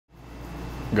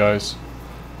Guys,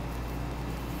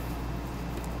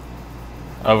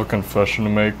 I have a confession to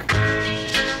make.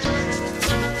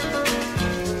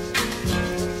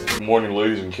 Good morning,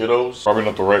 ladies and kiddos. Probably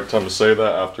not the right time to say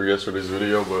that after yesterday's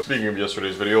video, but speaking of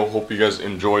yesterday's video, hope you guys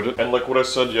enjoyed it. And like what I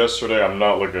said yesterday, I'm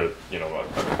not like a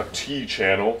tea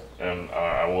channel, and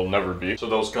I will never be. So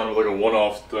that was kind of like a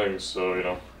one-off thing. So, you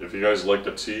know, if you guys like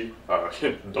the tea,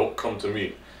 don't come to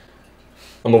me.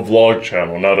 I'm a vlog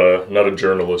channel, not a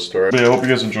journalist, alright? Yeah, I hope you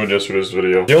guys enjoyed yesterday's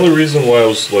video. The only reason why I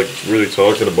was like really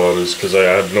talking about it is because I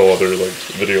had no other like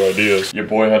video ideas. Your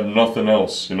boy had nothing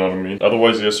else, you know what I mean?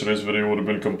 Otherwise, yesterday's video would have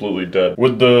been completely dead.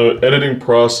 With the editing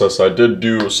process, I did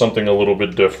do something a little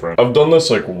bit different. I've done this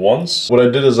like once. What I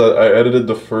did is I edited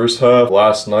the first half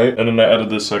last night, and then I edited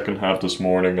the second half this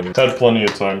morning, and had plenty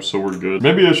of time, so we're good.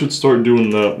 Maybe I should start doing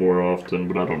that more often,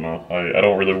 but I don't know. I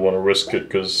don't really want to risk it,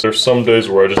 because there's some days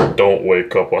where I just don't wake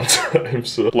up on time.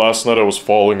 So last night I was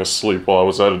falling asleep while I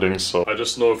was editing, so I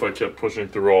just know if I kept pushing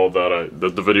through all that,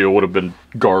 the video would have been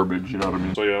garbage, you know what I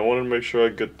mean? So yeah, I wanted to make sure I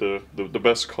get the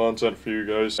best content for you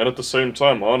guys, and at the same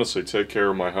time, honestly, take care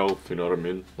of my health, you know what I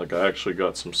mean? Like, I actually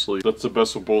got some sleep. That's the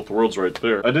best of both worlds right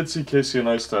there. I did see Casey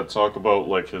Neistat talk about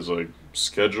like his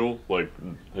schedule, like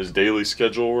his daily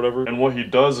schedule or whatever, and what he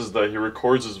does is that he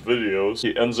records his videos,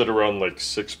 he ends it around like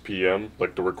 6 p.m,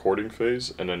 like the recording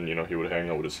phase, and then, you know, he would hang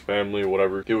out with his family or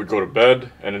whatever. He would go to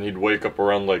bed, and then he'd wake up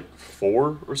around like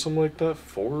 4 or something like that,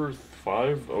 4 or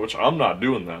 5, which I'm not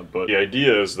doing that, but the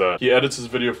idea is that he edits his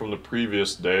video from the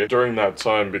previous day during that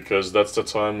time, because that's the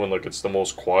time when like it's the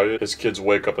most quiet. His kids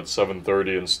wake up at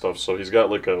 7:30 and stuff, so he's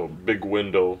got like a big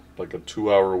window, like a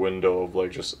 2-hour window of like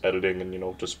just editing and, you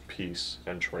know, just peace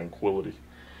and tranquility.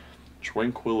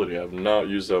 Tranquility, I have not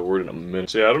used that word in a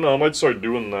minute. So yeah, I don't know, I might start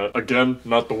doing that. Again,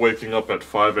 not the waking up at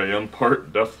 5 a.m.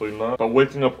 part, definitely not. But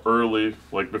waking up early,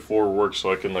 like before work,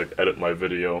 so I can like edit my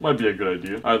video, might be a good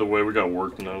idea. Either way, we got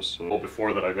work now, so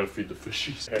before that I gotta feed the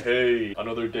fishies. Hey,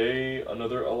 another day,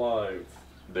 another alive.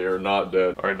 They are not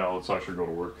dead. Alright, now let's actually go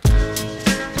to work.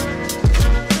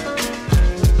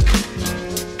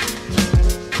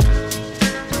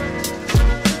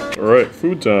 Alright,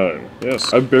 food time.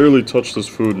 Yes, I barely touched this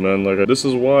food, man. Like, this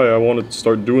is why I want to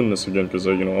start doing this again, because,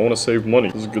 you know, I want to save money.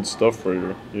 This is good stuff right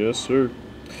here. Yes, sir.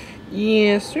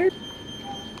 Yes, sir.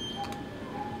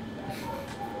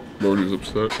 Brody's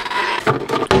upset.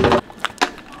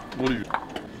 What are you...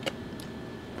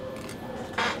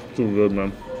 Too good,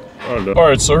 man.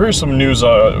 Alright, so here's some news,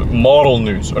 model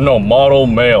news. No, model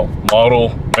mail. Model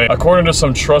mail. According to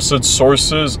some trusted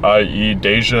sources, i.e.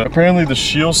 Deja, apparently the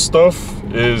Shield stuff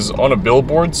is on a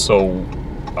billboard, so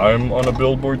I'm on a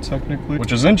billboard technically,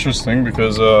 which is interesting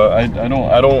because I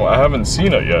haven't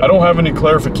seen it yet. I don't have any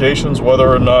clarifications whether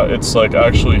or not it's like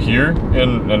actually here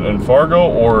in Fargo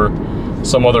or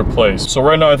some other place. So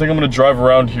right now I think I'm gonna drive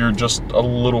around here just a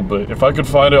little bit. If I could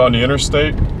find it on the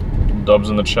interstate,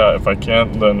 dubs in the chat. If I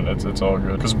can't, then it's all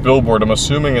good. Because billboard, I'm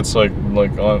assuming it's like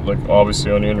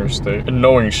obviously on the interstate. And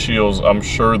knowing Shields, I'm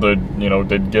sure that, you know,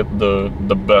 they'd get the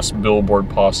best billboard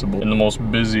possible in the most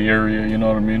busy area, you know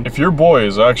what I mean? If your boy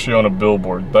is actually on a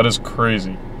billboard, that is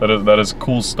crazy. That is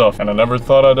cool stuff. And I never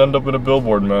thought I'd end up in a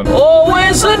billboard, man.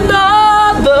 Always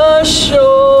another show.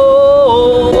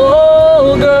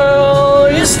 Oh,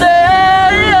 girl, you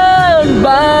stand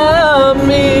by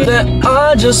me. That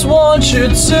I just want you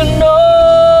to know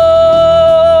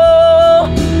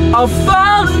I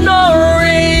found no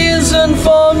reason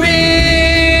for me.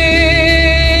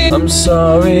 I'm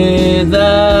sorry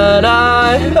that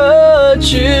I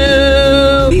hurt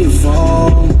you.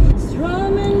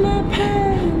 Strumming my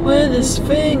pain with his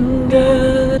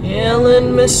finger,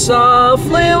 killing me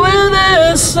softly with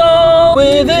his song.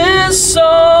 With his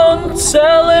song,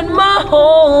 telling my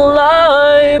whole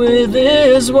life. With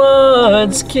his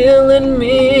words, killing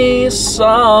me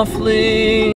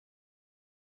softly.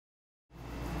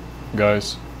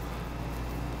 Guys,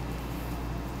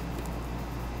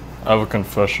 I have a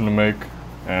confession to make,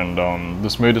 and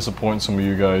this may disappoint some of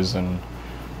you guys, and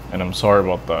I'm sorry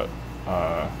about that.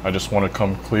 I just want to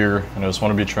come clear, and I just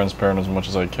want to be transparent as much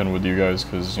as I can with you guys,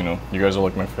 because, you know, you guys are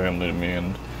like my family to me,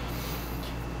 and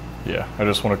yeah, I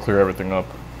just want to clear everything up,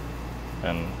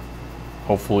 and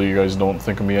hopefully you guys don't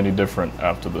think of me any different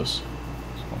after this.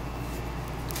 So,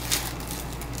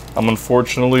 I'm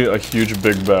unfortunately a huge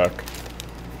big back.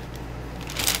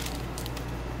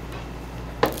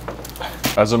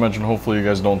 As I mentioned, hopefully you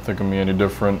guys don't think of me any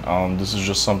different. This is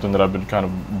just something that I've been kind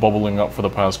of bubbling up for the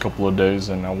past couple of days,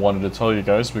 and I wanted to tell you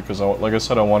guys because, like I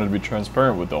said, I wanted to be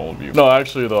transparent with all of you. No,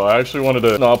 actually though, I actually wanted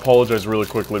to apologize really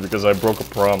quickly because I broke a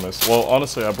promise. Well,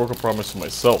 honestly, I broke a promise to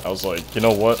myself. I was like, you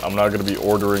know what? I'm not gonna be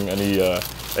ordering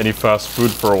any fast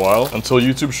food for a while until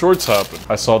YouTube Shorts happened.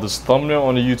 I saw this thumbnail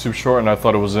on a YouTube Short and I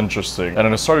thought it was interesting, and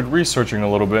then I started researching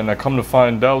a little bit, and I come to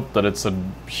find out that it's a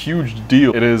huge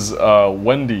deal. It is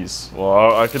Wendy's. Well,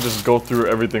 I could just go through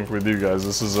everything with you guys.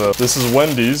 This is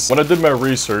Wendy's. When I did my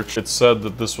research, it said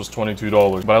that this was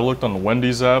 $22, but I looked on the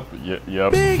Wendy's app.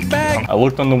 Yep. Big bag. I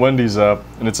looked on the Wendy's app,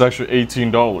 and it's actually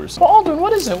 $18. Well, Aldwen,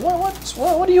 what is it?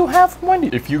 What do you have from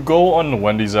Wendy's? If you go on the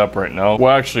Wendy's app right now,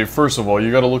 well, actually, first of all,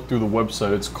 you got to look through the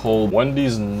website. It's called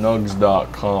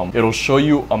wendysnugs.com. It'll show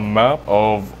you a map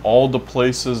of all the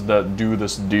places that do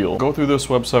this deal. Go through this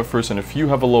website first, and if you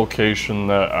have a location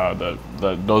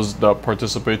that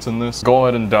participates in this, go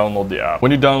ahead and download the app.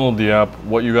 When you download the app,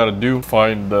 what you gotta do,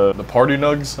 find the party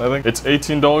nugs, I think. It's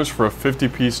 $18 for a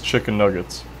 50-piece chicken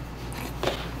nuggets.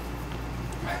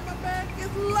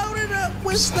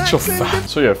 Such a fat.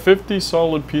 So yeah, 50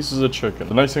 solid pieces of chicken.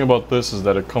 The nice thing about this is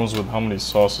that it comes with how many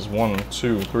sauces? 1,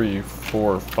 2, 3,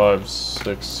 4, 5,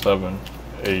 6, 7,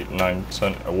 8, 9,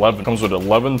 10, 11. It comes with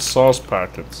 11 sauce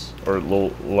packets, or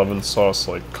little 11 sauce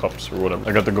like cups or whatever.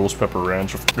 I got the ghost pepper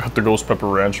ranch.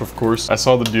 Of course. I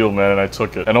saw the deal, man, and I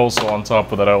took it. And also on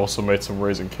top of that, I also made some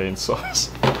Raisin Cane sauce.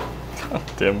 God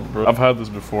damn it, bro. I've had this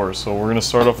before, so we're gonna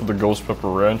start off with the ghost pepper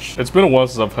ranch. It's been a while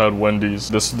since I've had Wendy's.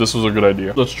 This was a good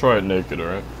idea. Let's try it naked,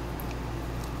 alright?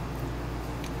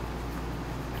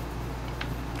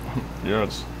 Yeah,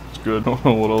 it's good. I don't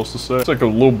know what else to say. It's like a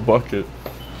little bucket.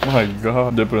 My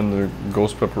god. Dip it in the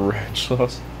ghost pepper ranch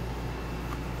sauce.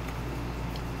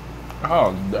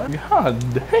 God damn.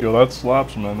 God damn. Yo, that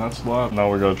slaps, man. That slaps. Now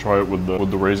we gotta try it with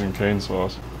the Raisin Cane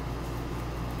sauce.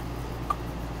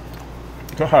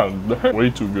 God, that's way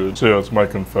too good. So yeah, that's my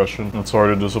confession. I'm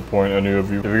sorry to disappoint any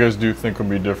of you. If you guys do think of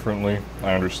me differently,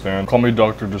 I understand. Call me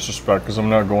Dr. Disrespect, because I'm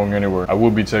not going anywhere. I will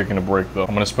be taking a break though.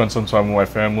 I'm gonna spend some time with my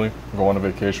family, go on a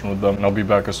vacation with them, and I'll be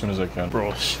back as soon as I can.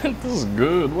 Bro, shit, this is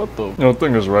good. What the? You know, the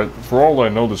thing is, right, for all I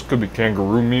know, this could be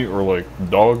kangaroo meat or like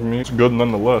dog meat. It's good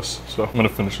nonetheless. So I'm gonna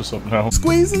finish this up now.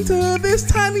 Squeeze into this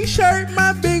tiny shirt,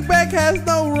 my big bag has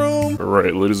no room.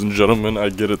 Alright, ladies and gentlemen, I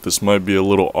get it. This might be a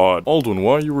little odd. Aldwen,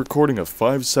 why are you recording at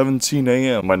 5:17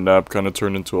 a.m.? My nap kind of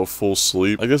turned into a full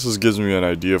sleep. I guess this gives me an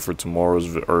idea for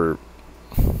tomorrow's or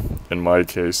in my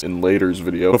case, in later's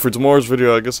video. But for tomorrow's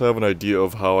video, I guess I have an idea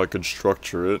of how I could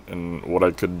structure it and what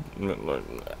I could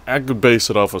base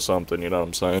it off of something, you know what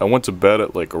I'm saying? I went to bed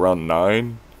at like around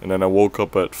 9. And then I woke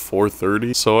up at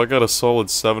 4:30, so I got a solid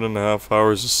 7.5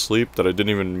 hours of sleep that I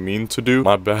didn't even mean to do.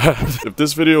 My bad. If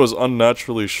this video is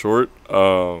unnaturally short,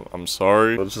 I'm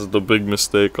sorry. This is the big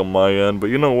mistake on my end, but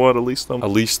you know what? At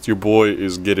least your boy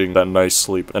is getting that nice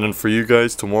sleep. And then for you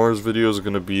guys, tomorrow's video is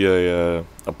gonna be a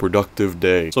productive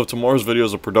day. So if tomorrow's video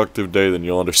is a productive day, then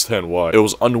you'll understand why. It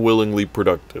was unwillingly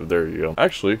productive. There you go.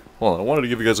 Actually, well, I wanted to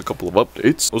give you guys a couple of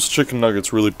updates. Those chicken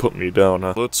nuggets really put me down,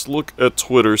 huh? Let's look at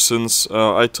Twitter since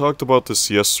I talked about this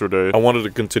yesterday. I wanted to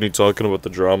continue talking about the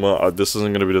drama. This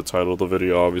isn't going to be the title of the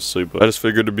video, obviously, but I just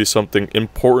figured it'd be something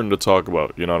important to talk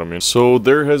about, you know what I mean? So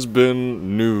there has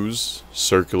been news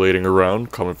circulating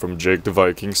around coming from Jake the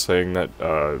Viking saying that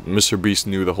Mr. Beast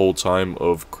knew the whole time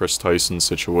of Chris Tyson's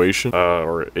situation,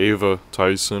 or Ava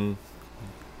Tyson,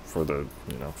 for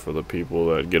the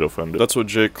people that get offended. That's what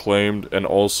Jake claimed, and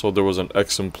also there was an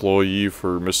ex-employee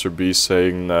for Mr. Beast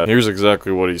saying that, here's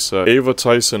exactly what he said: Ava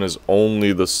Tyson is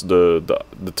only the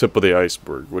tip of the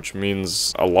iceberg, which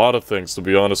means a lot of things, to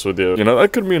be honest with you. You know,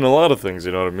 that could mean a lot of things,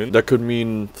 you know what I mean? That could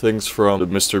mean things from the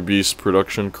Mr. Beast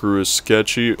production crew is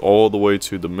sketchy, all the way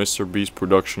to the Mr. Beast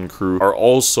production crew are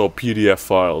also PDF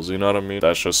files, you know what I mean?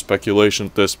 That's just speculation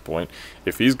at this point.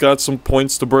 If he's got some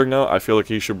points to bring out, I feel like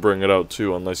he should bring it out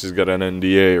too, unless he's got an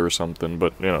NDA or something,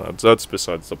 but you know, that's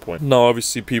besides the point. Now,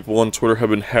 obviously, people on Twitter have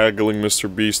been haggling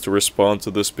Mr. Beast to respond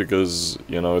to this because,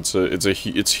 you know, it's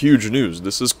huge news.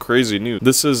 This is crazy news.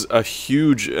 This is a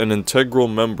huge and integral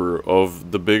member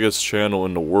of the biggest channel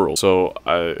in the world. So,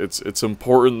 it's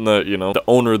important that, you know, the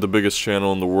owner of the biggest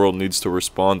channel in the world needs to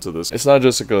respond to this. It's not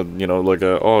just like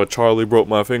oh, Charlie broke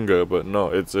my finger, but no,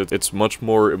 it's much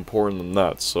more important than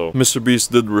that. So, Mr.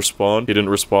 Beast did respond. He didn't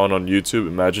respond on YouTube.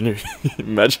 Imagine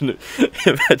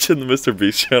Imagine the Mr.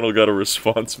 Beast channel got a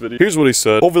response video. Here's what he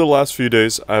said. Over the last few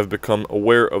days, I have become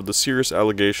aware of the serious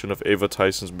allegation of Ava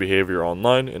Tyson's behavior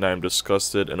online, and I am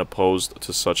disgusted and opposed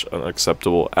to such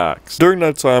unacceptable acts. During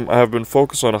that time, I have been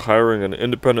focused on hiring an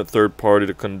independent third party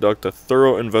to conduct a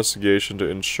thorough investigation to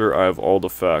ensure I have all the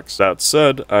facts. That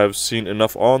said, I have seen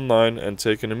enough online and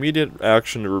taken immediate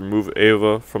action to remove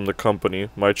Ava from the company,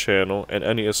 my channel, and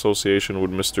any association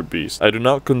with Mr. Beast. I do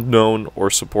not condone or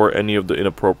support any of the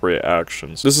inappropriate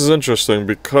actions. This is interesting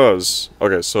because,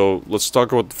 okay, so let's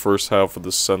talk about the first half of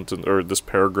this sentence, or this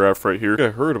paragraph right here. I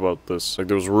heard about this. Like,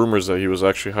 there was rumors that he was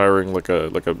actually hiring like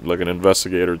an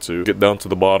investigator to get down to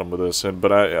the bottom of this.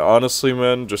 But I honestly,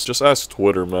 man, just ask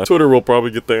Twitter, man. Twitter will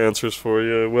probably get the answers for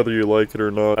you, whether you like it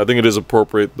or not. I think it is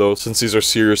appropriate though, since these are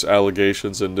serious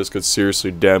allegations and this could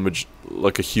seriously damage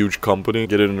like a huge company.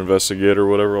 Get an investigator or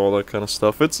whatever, all that kind of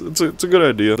stuff. It's a good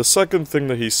idea. The second thing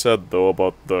that he said though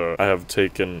about I have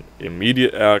taken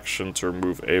immediate action to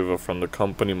remove Ava from the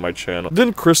company, my channel.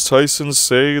 Didn't Chris Tyson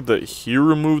say that he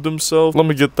removed himself? Let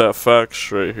me get that fact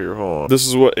straight here, hold on. This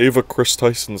is what Ava Chris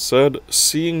Tyson said.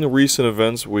 Seeing the recent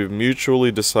events, we've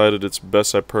mutually decided it's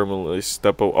best I permanently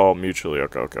step out. Oh, mutually.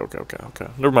 Okay.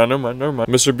 Never mind.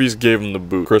 Mr. Beast gave him the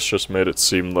boot. Chris just made it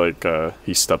seem like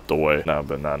he stepped away.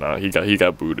 Nah, he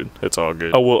got booted. It's all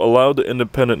good. I will allow the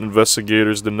independent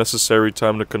investigators the necessary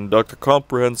time to conduct a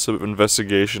comprehensive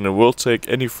investigation and will take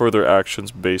any further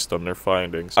actions based on their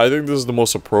findings. I think this is the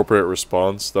most appropriate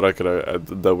response that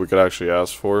that we could actually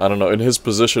ask for. I don't know. In his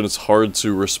position, it's hard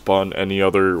to respond any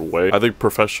other way. I think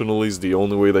professionally is the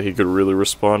only way that he could really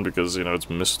respond because, you know, it's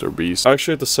Mr. Beast.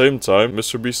 Actually, at the same time,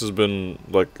 Mr. Beast has been,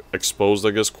 like, exposed,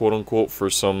 I guess, quote-unquote, for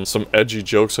some edgy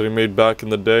jokes that he made back in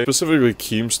the day. Specifically,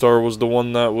 Keemstar was the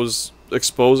one that was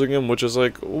exposing him, which is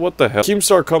like, what the hell?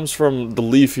 Keemstar comes from the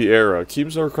Leafy era.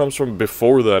 Keemstar comes from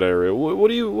before that era. What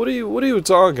are you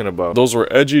talking about? Those were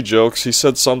edgy jokes. He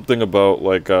said something about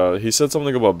like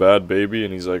Bad Baby,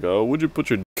 and he's like, oh, would you put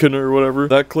your dick in her or whatever?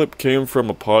 That clip came from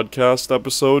a podcast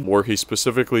episode where he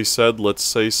specifically said, let's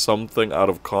say something out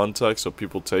of context so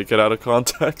people take it out of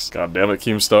context. God damn it,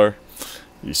 Keemstar.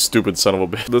 You stupid son of a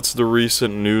bitch. That's the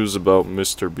recent news about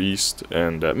Mr. Beast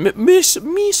and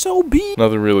Miso Beast.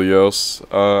 Nothing really else.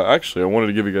 Actually, I wanted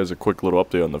to give you guys a quick little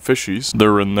update on the fishies.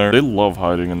 They're in there. They love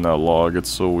hiding in that log.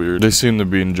 It's so weird. They seem to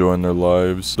be enjoying their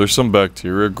lives. There's some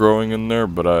bacteria growing in there,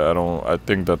 but I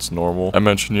think that's normal. I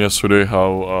mentioned yesterday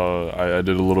how I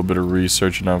did a little bit of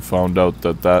research and I found out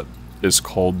that is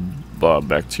called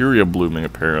bacteria blooming,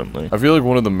 apparently. I feel like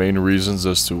one of the main reasons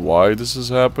as to why this is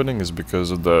happening is because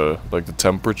of the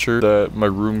temperature that my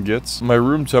room gets. My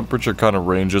room temperature kind of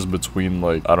ranges between,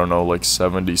 like, I don't know, like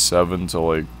 77 to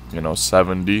like, you know,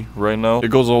 70 right now. It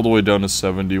goes all the way down to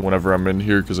 70 whenever I'm in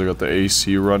here because I got the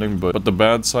AC running, but the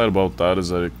bad side about that is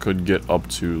that it could get up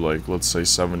to, like, let's say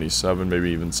 77, maybe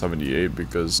even 78,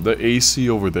 because the AC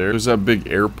over there's that big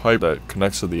air pipe that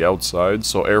connects to the outside,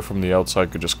 so air from the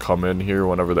outside could just come in here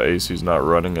whenever the AC is not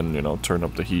running and, you know, turn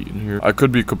up the heat in here. I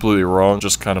could be completely wrong,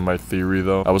 just kind of my theory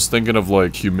though. I was thinking of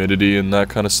like humidity and that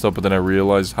kind of stuff, but then I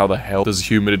realized how the hell does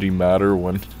humidity matter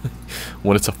when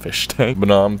when it's a fish tank? But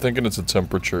no, I'm thinking it's a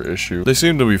temperature issue. They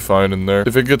seem to be fine in there.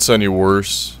 If it gets any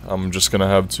worse, I'm just gonna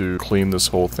have to clean this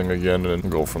whole thing again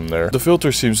and go from there. The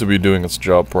filter seems to be doing its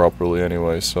job properly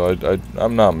anyway, so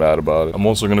I'm not mad about it. I'm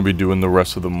also gonna be doing the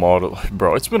rest of the model.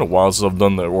 Bro, it's been a while since I've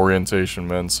done the orientation,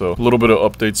 man, so a little bit of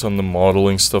updates on the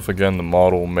modeling stuff again, the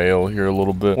model mail here a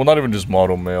little bit. Well, not even just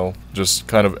model mail, just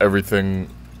kind of everything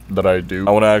that I do.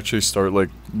 I want to actually start like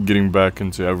getting back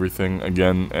into everything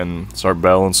again and start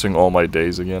balancing all my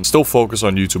days again. Still focus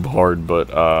on YouTube hard, but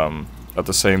at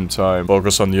the same time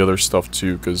focus on the other stuff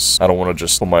too, because I don't want to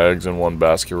just put my eggs in one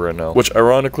basket right now. Which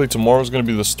ironically, tomorrow's going to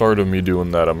be the start of me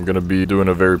doing that. I'm going to be doing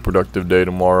a very productive day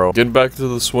tomorrow, getting back to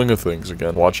the swing of things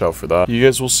again. Watch out for that. You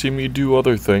guys will see me do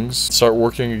other things, start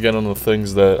working again on the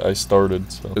things that I started.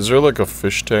 So is there like a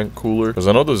fish tank cooler? Because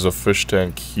I know there's a fish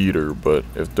tank heater, but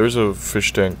if there's a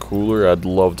fish tank cooler, I'd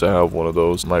love to have one of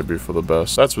those. Might be for the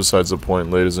best. That's besides the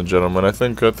point, ladies and gentlemen. I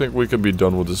think we could be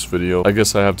done with this video. I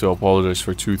guess I have to apologize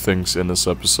for two things in this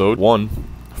episode. One,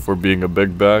 for being a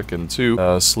big back, and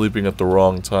two, sleeping at the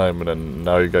wrong time, and then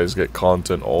now you guys get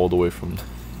content all the way from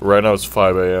right now. It's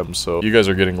 5 a.m. so you guys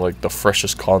are getting like the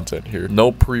freshest content here.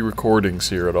 No pre-recordings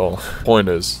here at all. Point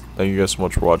is, thank you guys so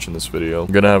much for watching this video.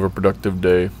 I'm gonna have a productive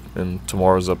day in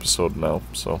tomorrow's episode now,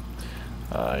 so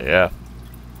yeah,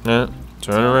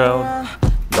 turn around.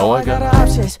 No, I got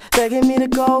options begging me to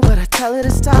go, but I tell her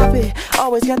to stop it.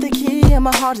 Always got the key and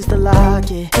my heart is to lock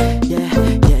it. Yeah.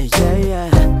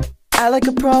 I like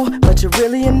a pro, but you're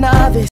really a novice.